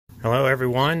Hello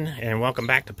everyone, and welcome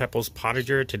back to Pepple's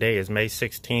Potager. Today is May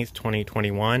 16th,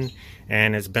 2021,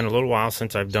 and it's been a little while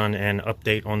since I've done an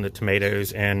update on the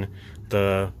tomatoes and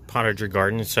the Potager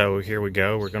garden. So here we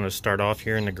go. We're going to start off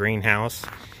here in the greenhouse,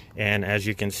 and as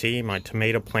you can see, my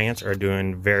tomato plants are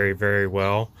doing very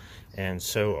well, and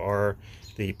so are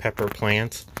the pepper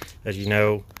plants. As you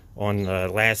know, on the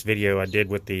last video I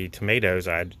did with the tomatoes,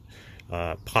 I'd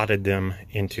potted them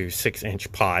into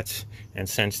 6-inch pots, and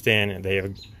since then they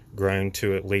have grown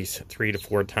to at least 3 to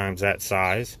 4 times that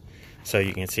size. So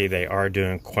you can see they are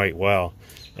doing quite well.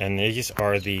 And these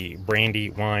are the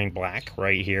Brandywine Black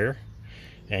right here,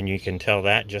 and you can tell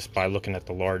that just by looking at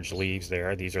the large leaves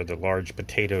there. These are the large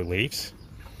potato leaves.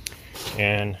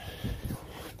 And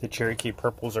the Cherokee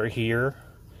Purples are here,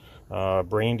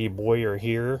 Brandy Boy are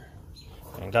here,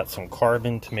 and got some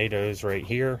Carbon tomatoes right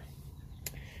here,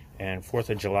 and 4th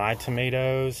of July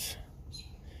tomatoes.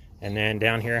 And then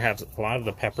down here I have a lot of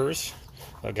the peppers.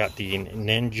 I've got the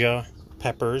Ninja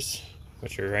peppers,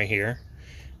 which are right here.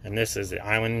 And this is the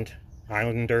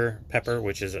Islander pepper,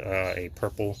 which is a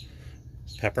purple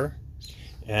pepper.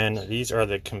 And these are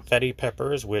the confetti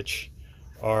peppers, which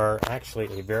are actually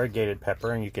a variegated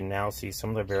pepper. And you can now see some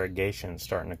of the variegation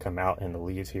starting to come out in the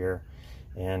leaves here.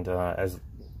 And as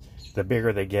the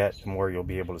bigger they get, the more you'll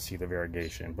be able to see the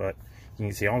variegation. But you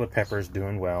can see all the peppers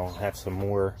doing well. I have some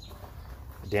more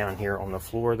down here on the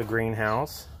floor of the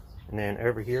greenhouse, and then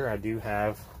over here I do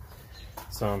have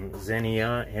some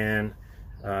zinnia and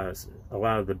a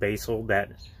lot of the basil that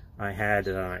I had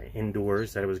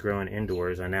indoors, that I was growing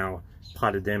indoors. I now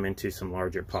potted them into some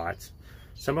larger pots.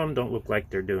 Some of them don't look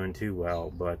like they're doing too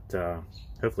well, but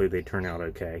hopefully they turn out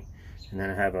okay. And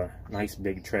then I have a nice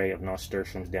big tray of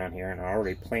nasturtiums down here, and I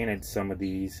already planted some of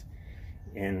these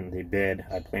in the bed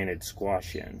I planted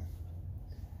squash in.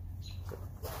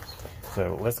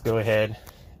 So let's go ahead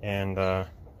and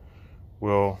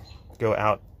we'll go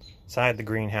outside the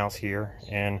greenhouse here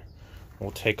and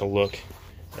we'll take a look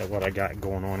at what I got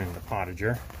going on in the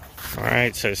Potager.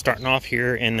 Alright, so starting off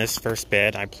here in this first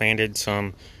bed, I planted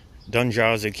some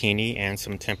Dunjaw zucchini and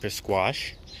some tempest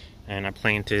squash. And I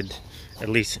planted at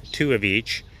least 2 of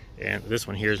each. And this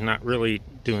one here is not really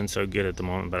doing so good at the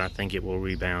moment, but I think it will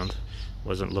rebound.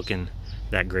 Wasn't looking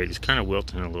that great. It's kind of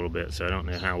wilting a little bit, so I don't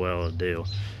know how well it'll do.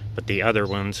 But the other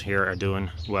ones here are doing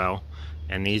well.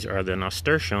 And these are the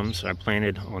nasturtiums I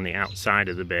planted on the outside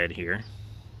of the bed here.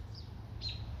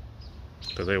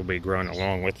 So they'll be growing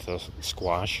along with the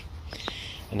squash.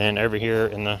 And then over here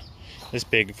in this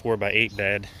big 4x8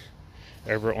 bed,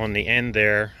 over on the end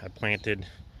there, I planted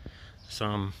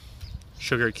some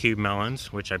sugar cube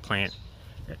melons, which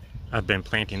I've been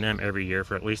planting them every year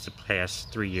for at least the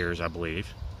past 3 years, I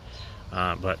believe.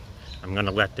 But I'm going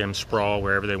to let them sprawl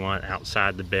wherever they want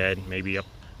outside the bed, maybe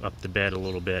up the bed a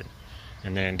little bit.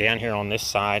 And then down here on this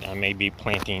side, I may be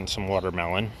planting some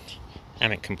watermelon. I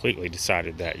haven't completely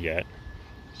decided that yet,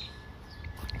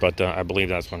 but I believe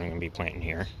that's what I'm going to be planting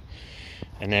here.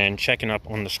 And then checking up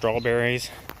on the strawberries,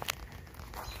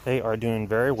 they are doing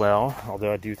very well,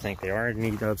 although I do think they are in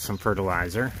need of some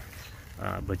fertilizer.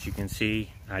 But you can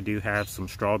see I do have some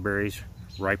strawberries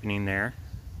ripening there.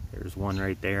 There's one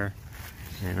right there,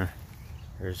 and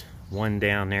there's one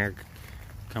down there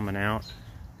coming out.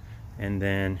 And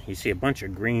then you see a bunch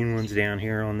of green ones down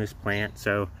here on this plant,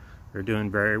 so they're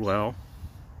doing very well.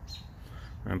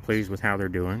 I'm pleased with how they're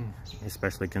doing,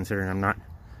 especially considering I'm not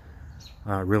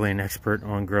really an expert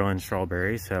on growing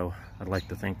strawberries, so I'd like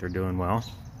to think they're doing well.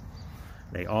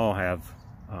 They all have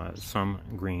some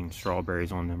green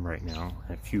strawberries on them right now.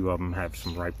 A few of them have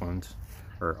some ripe ones,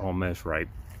 or almost ripe.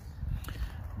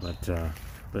 But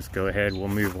let's go ahead, we'll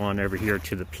move on over here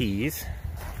to the peas.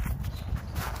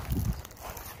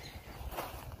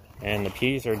 And the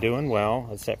peas are doing well,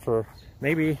 except for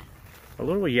maybe a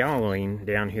little yellowing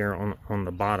down here on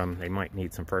the bottom. They might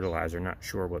need some fertilizer, not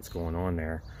sure what's going on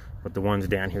there. But the ones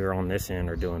down here on this end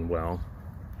are doing well.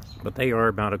 But they are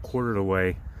about 1/4 of the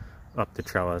way up the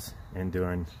trellis and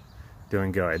doing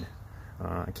good.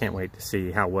 I can't wait to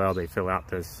see how well they fill out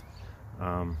this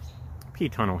pea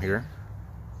tunnel here.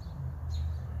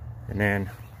 And then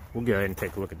we'll go ahead and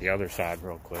take a look at the other side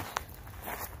real quick.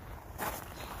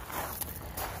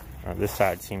 This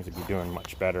side seems to be doing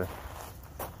much better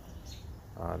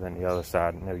than the other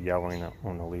side. No yellowing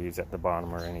on the leaves at the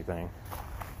bottom or anything.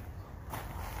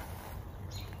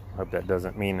 Hope that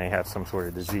doesn't mean they have some sort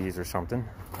of disease or something.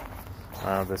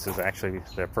 This is actually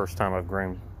the first time I've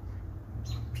grown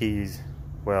peas.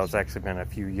 Well, it's actually been a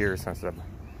few years since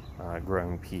I've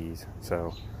grown peas,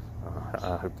 so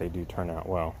I hope they do turn out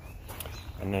well.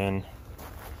 And then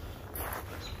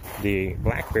the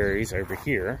blackberries over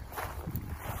here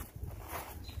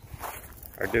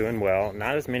are doing well.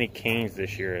 Not as many canes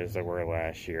this year as there were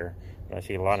last year. But I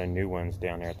see a lot of new ones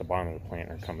down there at the bottom of the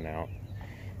plant are coming out.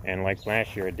 And like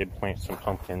last year, I did plant some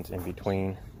pumpkins in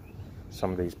between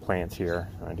some of these plants here.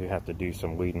 I do have to do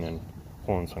some weeding and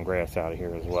pulling some grass out of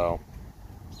here as well.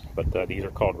 But these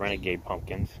are called Renegade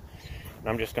pumpkins. And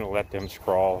I'm just going to let them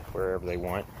sprawl wherever they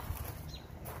want.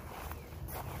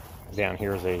 Down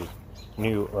here is a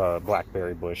new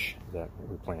blackberry bush that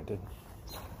we planted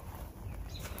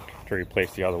to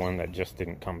replace the other one that just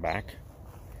didn't come back.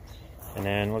 And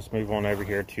then let's move on over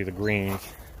here to the greens.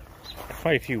 There's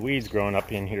quite a few weeds growing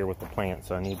up in here with the plants,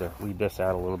 so I need to weed this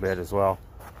out a little bit as well.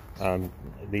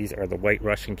 These are the white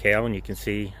Russian kale, and you can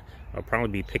see I'll probably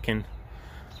be picking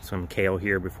some kale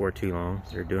here before too long.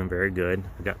 They're doing very good.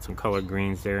 I got some colored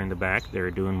greens there in the back.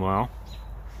 They're doing well.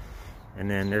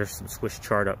 And then there's some Swiss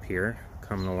chard up here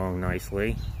coming along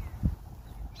nicely.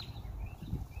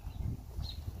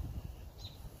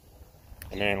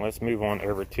 And then let's move on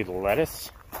over to the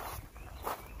lettuce.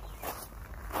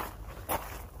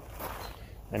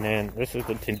 And then this is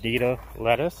the Tendita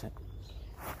lettuce.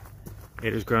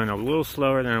 It is growing a little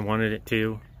slower than I wanted it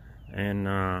to. And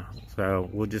so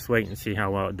we'll just wait and see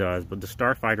how well it does. But the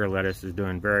Starfighter lettuce is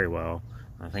doing very well.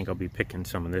 I think I'll be picking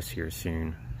some of this here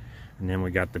soon. And then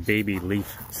we got the baby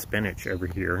leaf spinach over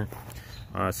here.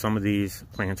 Some of these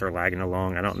plants are lagging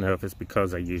along. I don't know if it's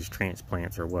because I use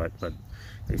transplants or what, but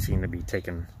they seem to be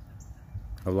taking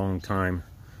a long time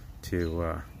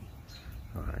to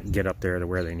get up there to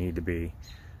where they need to be.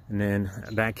 And then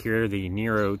back here, the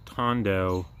Nero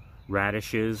Tondo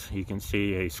radishes. You can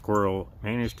see a squirrel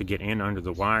managed to get in under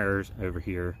the wires over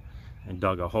here and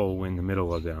dug a hole in the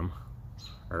middle of them,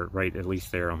 or right at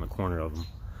least there on the corner of them.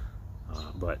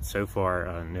 But so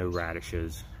far, no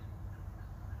radishes.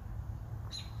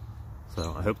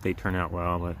 So I hope they turn out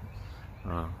well, but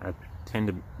I tend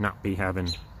to not be having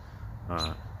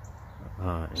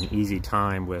an easy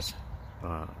time with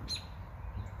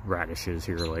radishes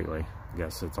here lately. I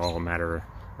guess it's all a matter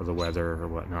of the weather or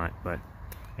whatnot. But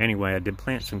anyway, I did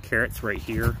plant some carrots right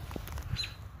here.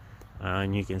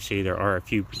 And you can see there are a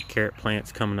few carrot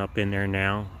plants coming up in there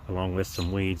now, along with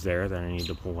some weeds there that I need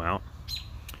to pull out.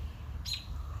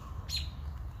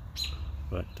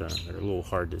 But they're a little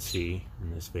hard to see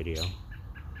in this video.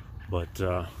 But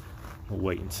we'll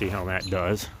wait and see how that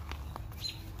does.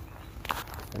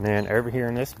 And then over here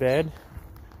in this bed,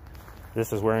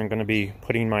 this is where I'm going to be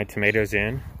putting my tomatoes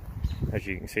in. As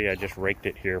you can see, I just raked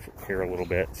it here a little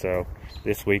bit. So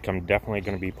this week I'm definitely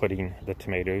going to be putting the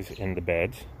tomatoes in the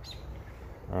beds,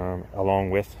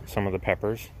 along with some of the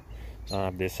peppers.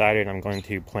 I've decided I'm going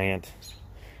to plant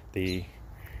the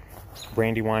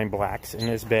Brandywine Blacks in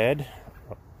this bed,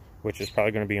 which is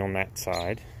probably going to be on that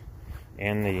side,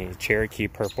 and the Cherokee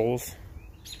Purples,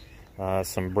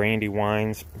 some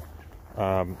Brandywines,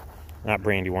 not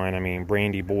Brandywine, I mean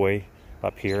Brandy Boy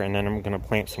up here, and then I'm going to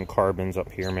plant some Carbons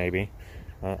up here maybe.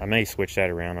 I may switch that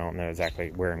around. I don't know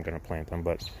exactly where I'm going to plant them,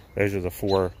 but those are the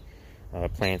four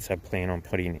plants I plan on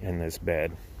putting in this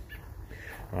bed.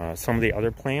 Some of the other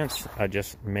plants I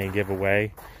just may give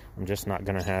away. I'm just not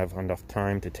going to have enough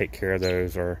time to take care of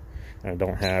those, or I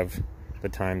don't have the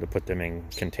time to put them in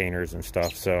containers and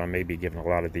stuff, so I may be giving a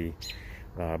lot of the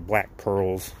black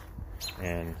pearls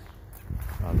and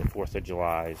the 4th of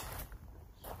July's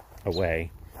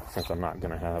away, since I'm not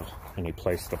going to have any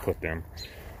place to put them.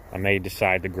 I may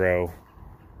decide to grow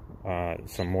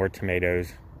some more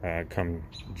tomatoes come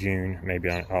June. Maybe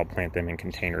I'll plant them in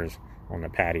containers on the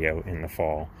patio in the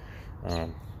fall.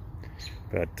 You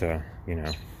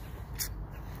know,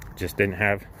 just didn't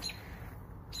have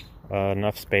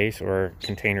enough space or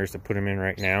containers to put them in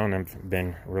right now, and I've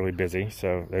been really busy.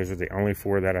 So those are the only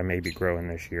 4 that I may be growing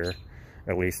this year,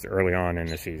 at least early on in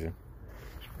the season.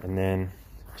 And then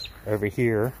over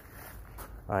here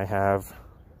I have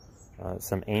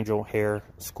some angel hair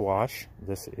squash.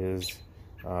 This is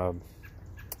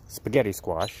spaghetti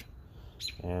squash,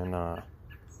 and I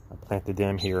planted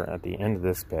them here at the end of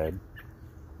this bed,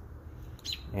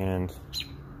 and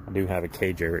I do have a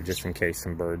cage over it just in case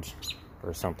some birds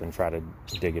or something try to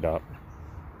dig it up.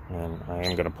 And I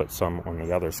am going to put some on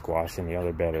the other squash in the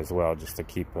other bed as well, just to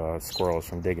keep squirrels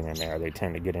from digging in there. They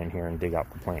tend to get in here and dig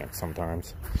out the plants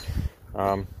sometimes.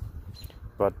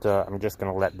 But I'm just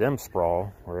going to let them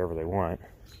sprawl wherever they want.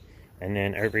 And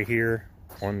then over here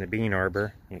on the bean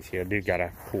arbor, you can see I do got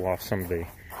to pull off some of the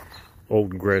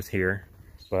old growth here.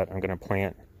 But I'm going to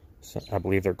plant, I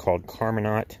believe they're called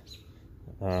Carminate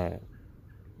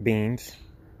beans.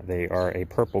 They are a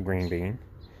purple green bean.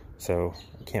 So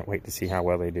I can't wait to see how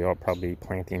well they do. I'll probably be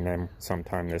planting them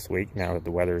sometime this week, now that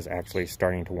the weather is actually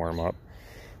starting to warm up.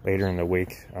 Later in the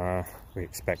week, we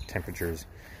expect temperatures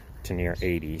to near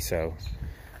 80, so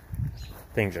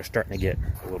things are starting to get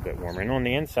a little bit warmer. And on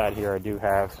the inside here, I do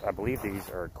have, I believe these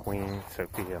are Queen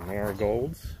Sophia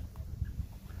marigolds,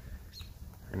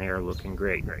 and they are looking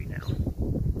great right now.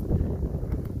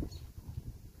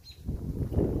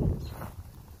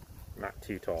 Not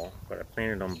too tall, but I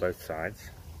planted on both sides.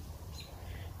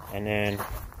 And then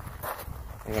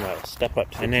I'm gonna step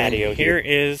up to the patio here.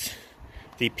 Here is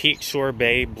the Peak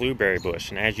Sorbet blueberry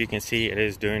bush, and as you can see, it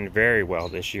is doing very well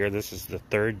this year. This is the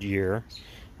third year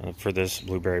for this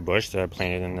blueberry bush that I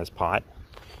planted in this pot.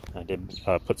 I did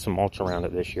put some mulch around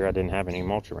it this year. I didn't have any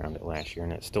mulch around it last year,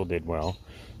 and it still did well.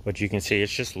 But you can see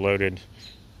it's just loaded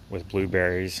with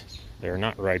blueberries. They're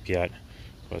not ripe yet,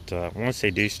 but once they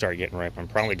do start getting ripe, I'm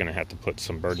probably going to have to put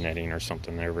some bird netting or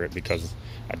something over it, because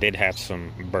I did have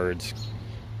some birds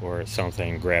or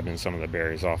something grabbing some of the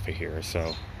berries off of here.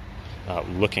 So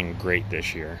looking great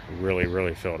this year.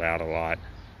 Really filled out a lot.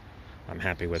 I'm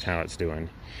happy with how it's doing.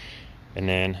 And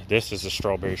then this is a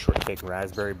strawberry shortcake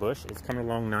raspberry bush. It's coming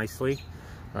along nicely.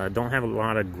 Don't have a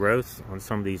lot of growth on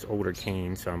some of these older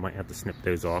canes, so I might have to snip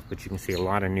those off, but you can see a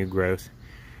lot of new growth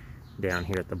down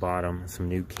here at the bottom. Some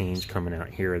new canes coming out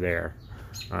here or there.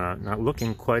 Not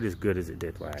looking quite as good as it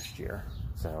did last year,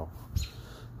 so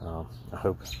I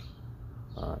hope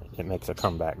it makes a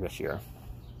comeback this year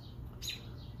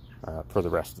for the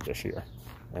rest of this year.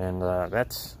 And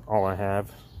that's all I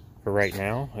have for right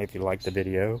now. If you liked the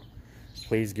video,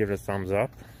 please give it a thumbs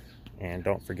up, and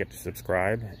don't forget to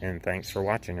subscribe, and thanks for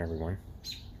watching, everyone.